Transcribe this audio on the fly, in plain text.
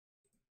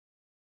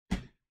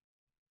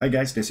Hi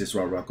guys, this is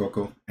Raw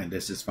Coco and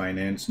this is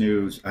finance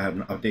news. I have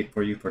an update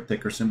for you for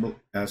ticker symbol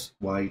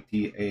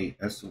SYTA.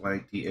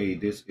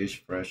 SYTA. This is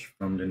fresh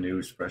from the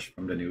news.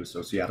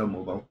 So Seattle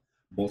Mobile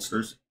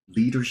bolsters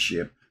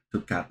leadership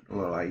to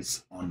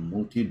capitalize on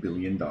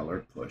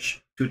multi-billion-dollar push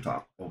to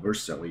talk over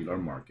cellular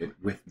market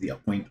with the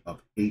appointment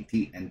of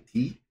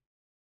AT&T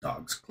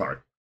Dogs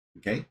Clark.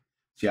 Okay,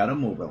 Seattle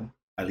Mobile,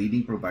 a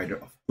leading provider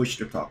of push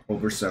to talk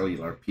over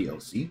cellular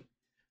PLC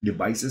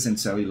devices and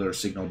cellular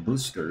signal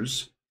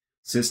boosters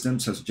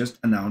Systems has just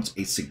announced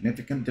a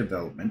significant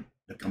development.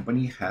 The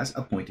company has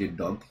appointed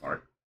Doug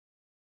Clark,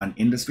 an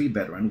industry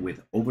veteran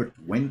with over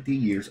 20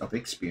 years of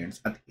experience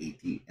at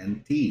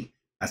AT&T,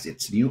 as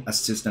its new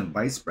assistant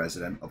vice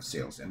president of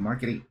sales and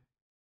marketing.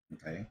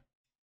 Okay.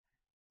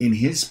 In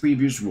his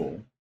previous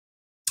role,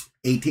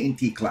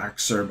 AT&T Clark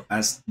served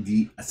as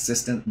the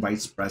assistant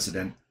vice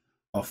president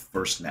of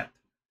FirstNet.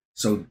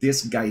 So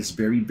this guy is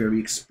very, very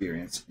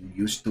experienced and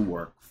used to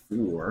work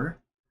for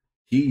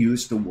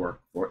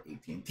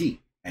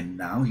AT&T, and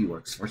now he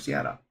works for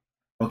Syta.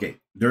 Okay,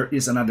 there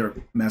is another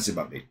massive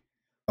update.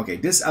 Okay,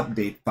 this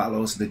update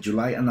follows the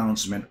July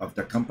announcement of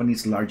the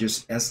company's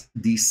largest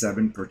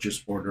SD7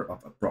 purchase order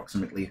of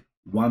approximately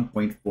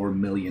 $1.4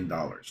 million.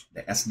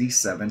 The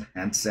SD7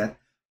 handset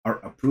are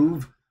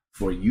approved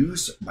for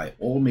use by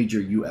all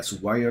major US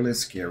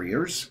wireless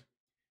carriers,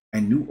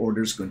 and new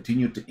orders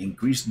continue to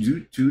increase due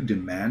to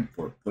demand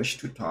for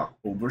push-to-talk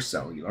over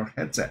cellular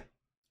handset.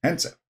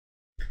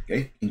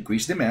 Okay,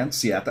 increased demand.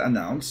 Syta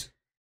announced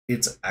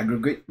its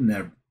aggregate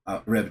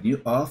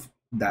revenue of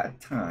that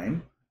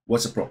time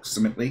was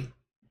approximately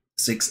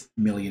 $6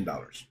 million.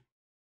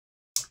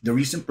 The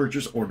recent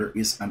purchase order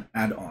is an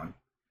add-on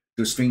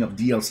to a string of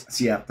deals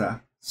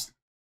Syta.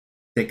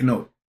 Take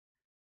note.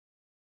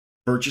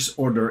 Purchase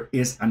order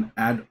is an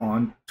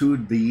add-on to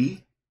the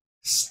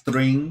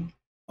string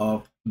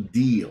of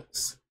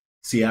deals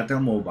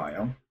Syta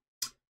Mobile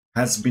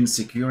has been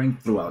securing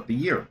throughout the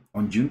year.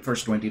 On June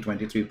 1st,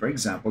 2023, for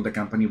example, the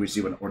company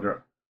received an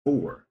order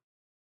for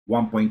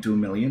 $1.2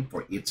 million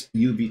for its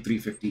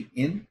UV350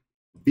 in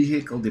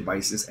vehicle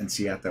devices and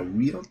Syta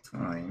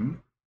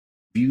real-time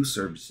view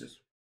services.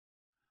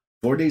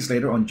 4 days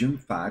later, on June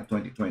 5,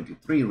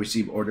 2023,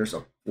 received orders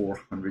of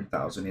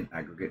 $400,000 in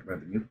aggregate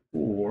revenue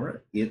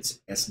for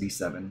its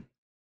SD7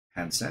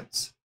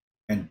 handsets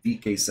and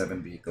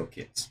VK7 vehicle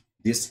kits.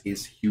 This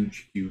is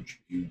huge.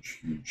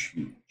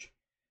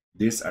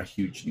 These are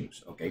huge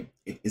news, okay?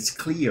 It is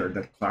clear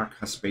that Clark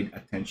has paid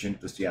attention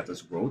to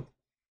Syta's growth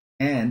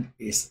and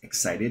is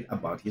excited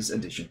about his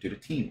addition to the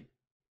team.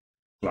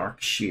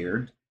 Clark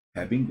shared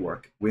having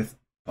worked with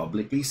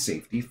publicly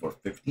safety for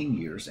 15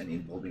 years and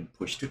involving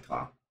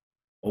push-to-talk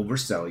over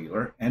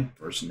cellular and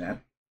FirstNet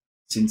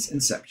since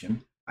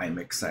inception. I am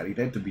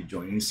excited to be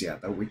joining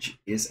Syta, which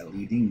is a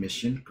leading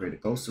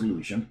mission-critical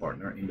solution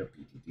partner in the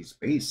PTT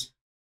space.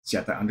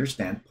 Syta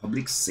understands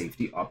public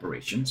safety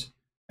operations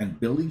and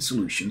building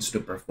solutions to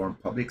perform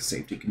public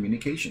safety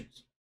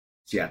communications.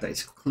 Syta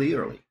is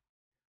clearly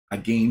a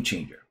game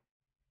changer.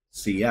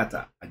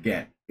 Syta,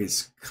 again,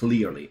 is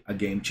clearly a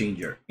game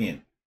changer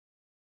in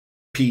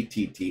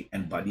PTT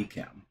and body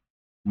cam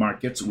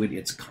markets with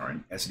its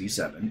current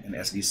SD7 and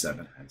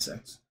SD7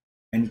 handsets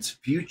and its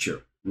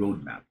future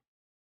roadmap.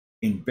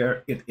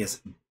 It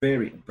is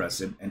very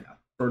impressive and a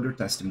further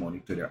testimony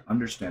to their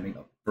understanding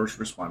of first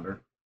responder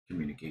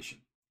communication.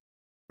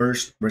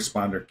 First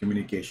responder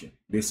communication.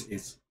 This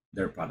is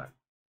their product,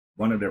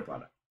 one of their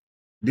products.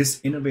 This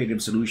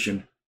innovative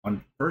solution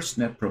on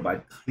FirstNet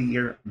provide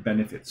clear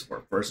benefits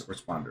for first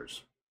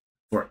responders,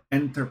 for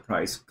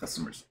enterprise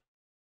customers.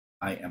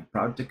 I am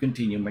proud to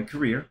continue my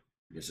career,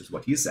 this is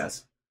what he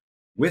says,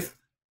 with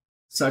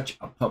such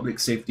a public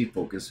safety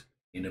focused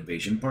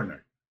innovation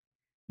partner.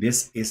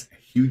 This is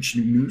huge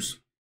news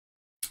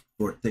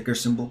for ticker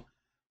symbol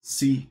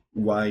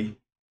SYTA.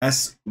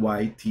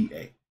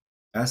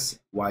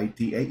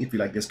 SYTA. If you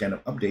like this kind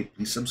of update,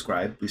 please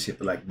subscribe, please hit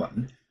the like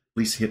button,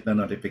 please hit the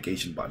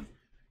notification button.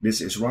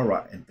 This is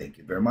Rara, and thank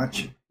you very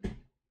much.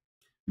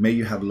 May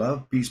you have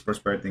love, peace,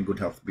 prosperity, and good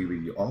health be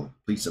with you all.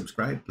 Please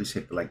subscribe, please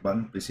hit the like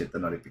button, please hit the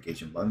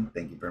notification button.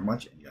 Thank you very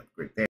much, and you have a great day.